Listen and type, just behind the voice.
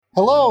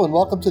Hello and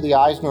welcome to the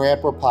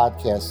EisnerAmper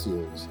podcast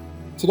series.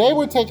 Today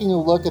we're taking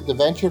a look at the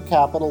venture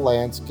capital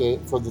landscape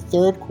for the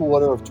third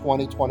quarter of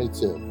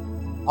 2022.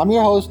 I'm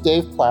your host,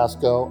 Dave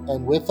Plasko,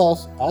 and with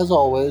us, as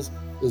always,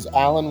 is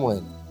Alan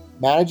Nguyen,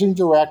 Managing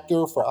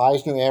Director for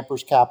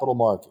EisnerAmper's Capital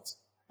Markets.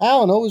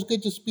 Alan, always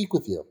good to speak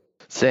with you.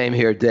 Same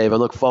here, Dave. I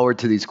look forward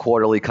to these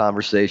quarterly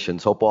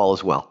conversations. Hope all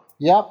is well.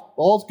 Yep,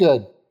 all's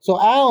good.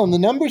 So Alan, the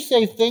numbers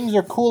say things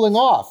are cooling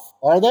off,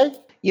 are they?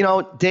 You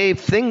know, Dave,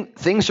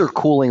 things are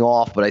cooling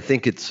off, but I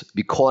think it's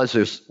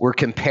because we're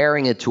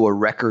comparing it to a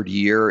record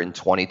year in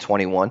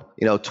 2021.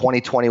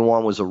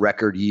 2021 was a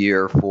record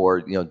year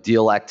for,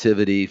 deal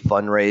activity,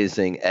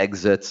 fundraising,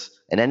 exits,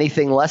 and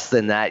anything less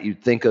than that,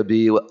 you'd think would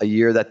be a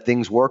year that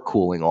things were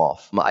cooling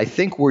off. I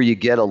think where you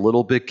get a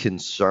little bit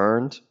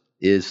concerned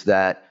is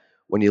that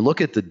when you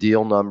look at the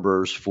deal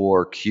numbers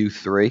for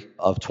Q3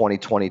 of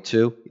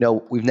 2022,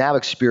 we've now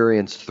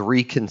experienced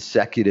 3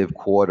 consecutive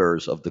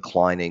quarters of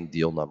declining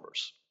deal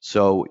numbers.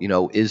 So,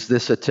 is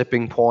this a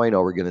tipping point?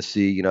 Or are we going to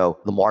see, the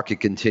market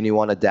continue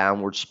on a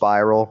downward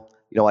spiral?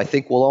 I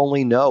think we'll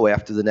only know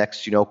after the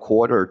next,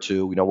 quarter or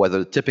two, whether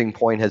the tipping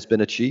point has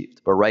been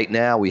achieved. But right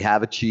now we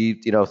have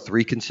achieved,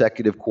 3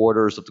 consecutive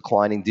quarters of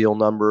declining deal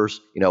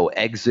numbers.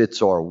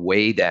 Exits are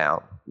way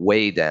down.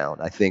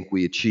 I think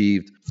we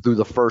achieved through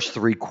the first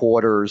 3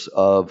 quarters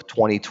of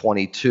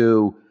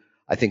 2022,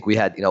 I think we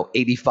had,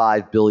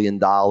 $85 billion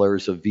of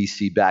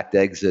VC-backed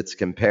exits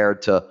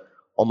compared to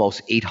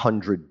almost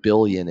 $800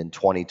 billion in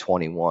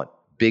 2021.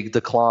 Big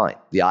decline.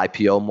 The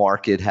IPO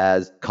market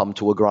has come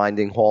to a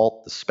grinding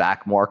halt. The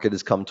SPAC market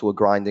has come to a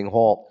grinding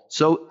halt.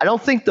 So I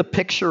don't think the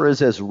picture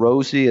is as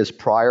rosy as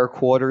prior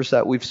quarters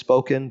that we've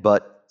spoken,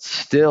 but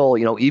still,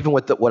 even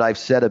with what I've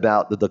said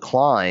about the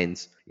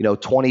declines,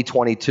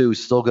 2022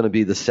 is still going to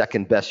be the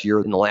second best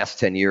year in the last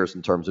 10 years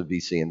in terms of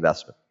VC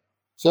investment.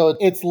 So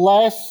it's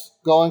less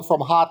going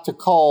from hot to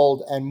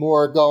cold and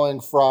more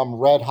going from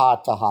red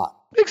hot to hot.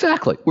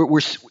 Exactly. We're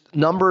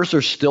numbers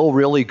are still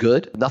really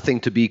good,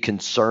 nothing to be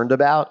concerned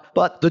about,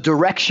 but the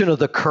direction of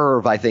the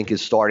curve, I think,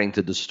 is starting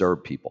to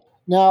disturb people.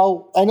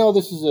 Now, I know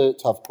this is a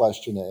tough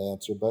question to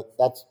answer, but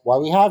that's why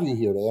we have you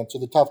here, to answer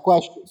the tough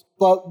questions.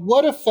 But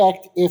what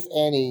effect, if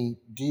any,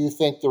 do you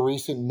think the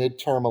recent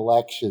midterm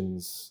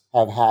elections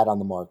have had on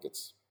the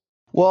markets?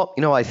 Well,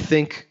 I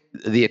think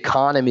the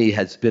economy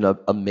has been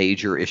a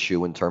major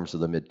issue in terms of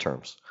the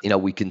midterms.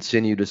 We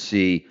continue to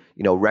see,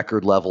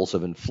 record levels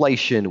of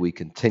inflation. We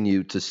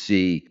continue to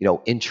see,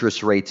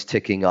 interest rates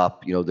ticking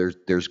up.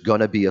 There's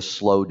going to be a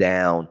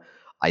slowdown.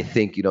 I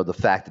think, the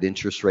fact that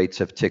interest rates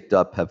have ticked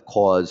up have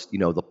caused,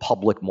 the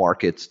public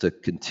markets to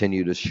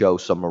continue to show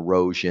some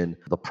erosion.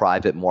 The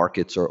private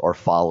markets are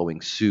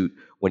following suit.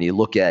 When you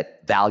look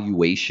at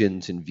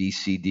valuations in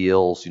VC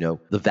deals,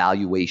 the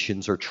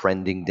valuations are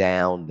trending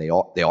down.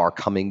 They are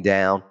coming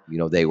down.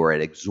 They were at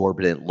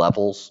exorbitant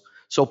levels.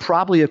 So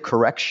probably a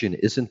correction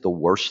isn't the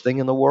worst thing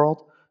in the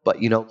world.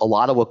 But, a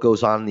lot of what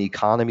goes on in the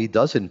economy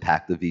does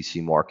impact the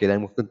VC market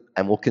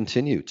and will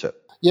continue to.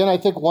 Yeah, and I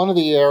think one of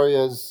the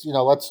areas,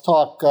 let's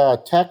talk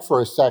tech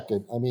for a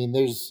second. I mean,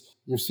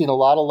 you've seen a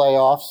lot of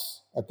layoffs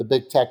at the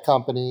big tech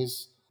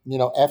companies.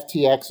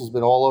 FTX has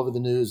been all over the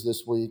news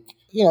this week.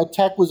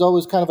 Tech was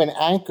always kind of an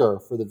anchor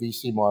for the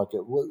VC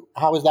market.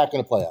 How is that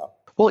going to play out?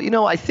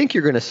 Well, I think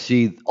you're going to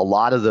see a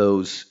lot of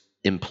those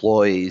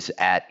employees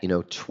at,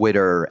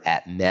 Twitter,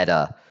 at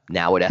Meta,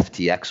 now at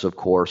FTX, of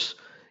course.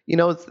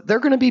 They're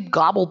going to be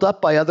gobbled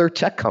up by other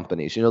tech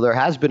companies. There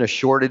has been a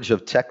shortage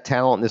of tech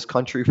talent in this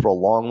country for a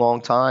long, long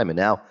time. And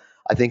now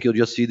I think you'll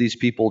just see these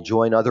people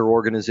join other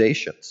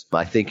organizations.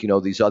 I think,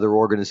 these other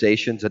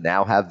organizations that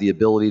now have the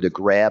ability to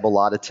grab a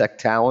lot of tech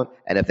talent.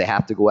 And if they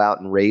have to go out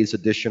and raise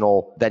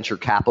additional venture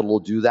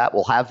capital to do that,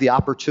 will have the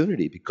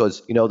opportunity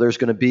because, there's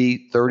going to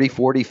be 30,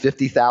 40,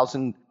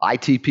 50,000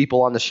 IT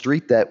people on the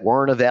street that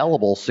weren't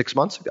available 6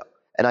 months ago.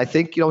 And I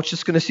think, it's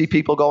just going to see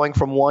people going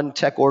from one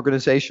tech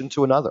organization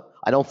to another.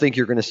 I don't think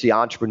you're going to see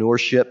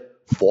entrepreneurship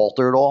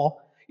falter at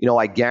all.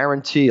 I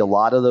guarantee a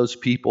lot of those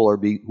people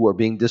who are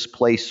being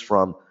displaced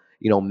from,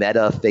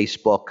 Meta,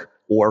 Facebook,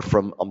 or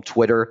from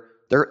Twitter,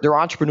 they're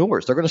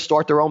entrepreneurs. They're going to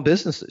start their own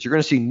businesses. You're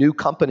going to see new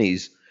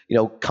companies,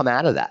 come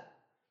out of that.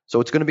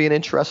 So it's going to be an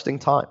interesting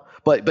time.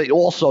 But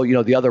also,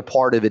 the other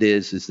part of it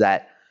is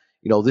that,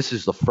 this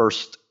is the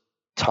first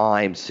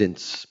time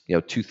since,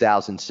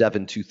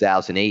 2007,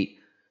 2008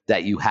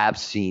 that you have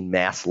seen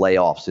mass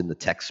layoffs in the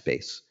tech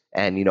space.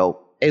 And,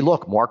 hey,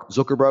 look, Mark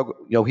Zuckerberg,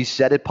 he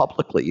said it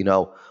publicly,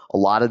 a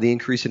lot of the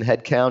increase in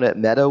headcount at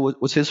Meta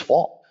was his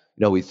fault.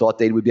 He thought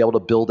they would be able to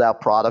build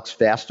out products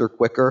faster,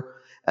 quicker,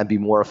 and be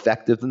more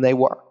effective than they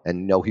were.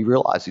 And, he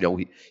realized,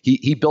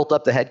 he built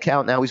up the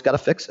headcount. Now he's got to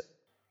fix it.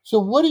 So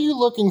what are you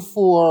looking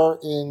for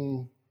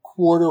in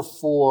quarter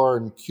 4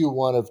 and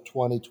Q1 of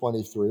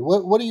 2023?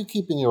 What are you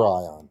keeping your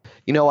eye on?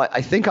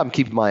 I think I'm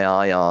keeping my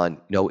eye on,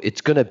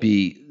 it's going to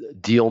be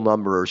deal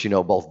numbers,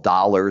 both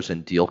dollars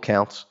and deal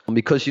counts.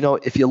 Because,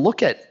 if you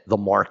look at the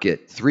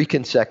market, 3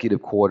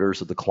 consecutive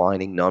quarters of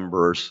declining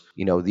numbers,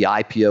 the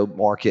IPO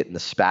market and the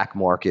SPAC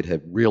market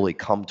have really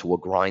come to a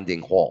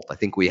grinding halt. I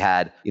think we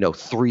had,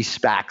 3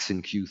 SPACs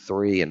in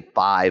Q3 and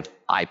 5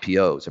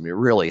 IPOs. It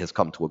really has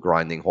come to a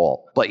grinding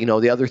halt. But,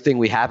 the other thing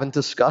we haven't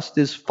discussed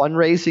is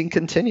fundraising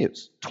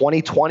continues.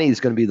 2020 is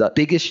going to be the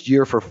biggest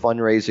year for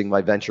fundraising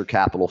by venture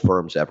capital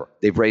firms ever.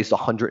 They've raised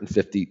over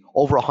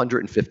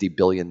 $150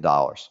 billion.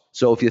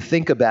 So if you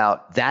think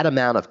about that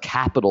amount of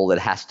capital that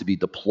has to be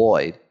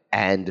deployed,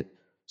 and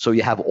so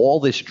you have all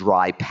this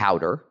dry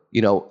powder,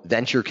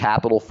 venture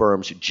capital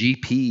firms,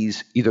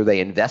 GPs, either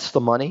they invest the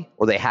money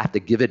or they have to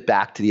give it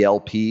back to the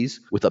LPs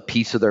with a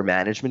piece of their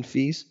management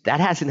fees. That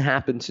hasn't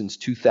happened since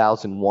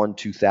 2001,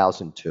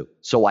 2002.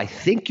 So I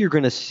think you're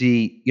going to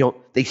see,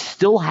 they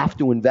still have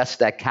to invest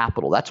that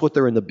capital. That's what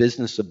they're in the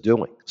business of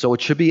doing. So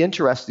it should be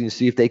interesting to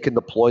see if they can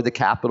deploy the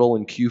capital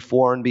in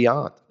Q4 and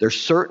beyond. There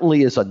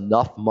certainly is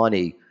enough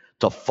money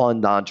to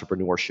fund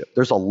entrepreneurship.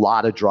 There's a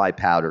lot of dry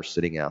powder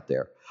sitting out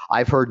there.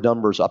 I've heard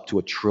numbers up to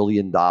 $1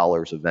 trillion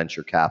of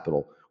venture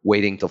capital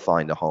waiting to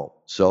find a home.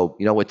 So,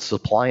 it's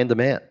supply and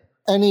demand.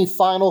 Any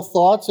final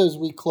thoughts as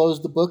we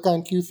close the book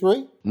on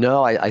Q3?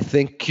 No, I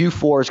think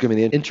Q4 is going to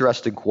be an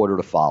interesting quarter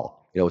to follow.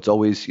 It's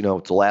always,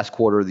 it's the last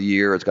quarter of the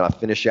year. It's going to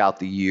finish out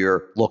the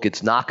year. Look,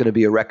 it's not going to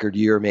be a record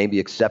year, maybe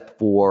except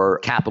for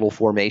capital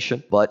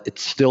formation, but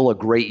it's still a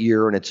great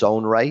year in its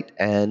own right.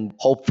 And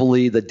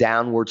hopefully the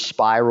downward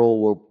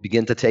spiral will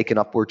begin to take an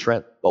upward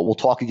trend. But we'll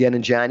talk again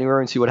in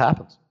January and see what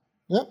happens.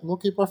 Yep, we'll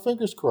keep our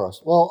fingers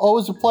crossed. Well,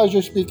 always a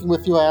pleasure speaking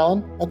with you,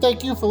 Alan. And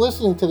thank you for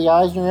listening to the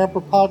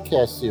EisnerAmper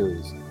podcast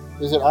series.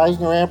 Visit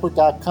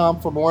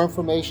EisnerAmper.com for more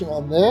information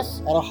on this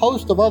and a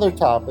host of other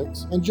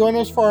topics. And join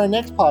us for our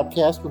next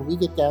podcast when we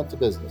get down to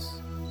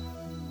business.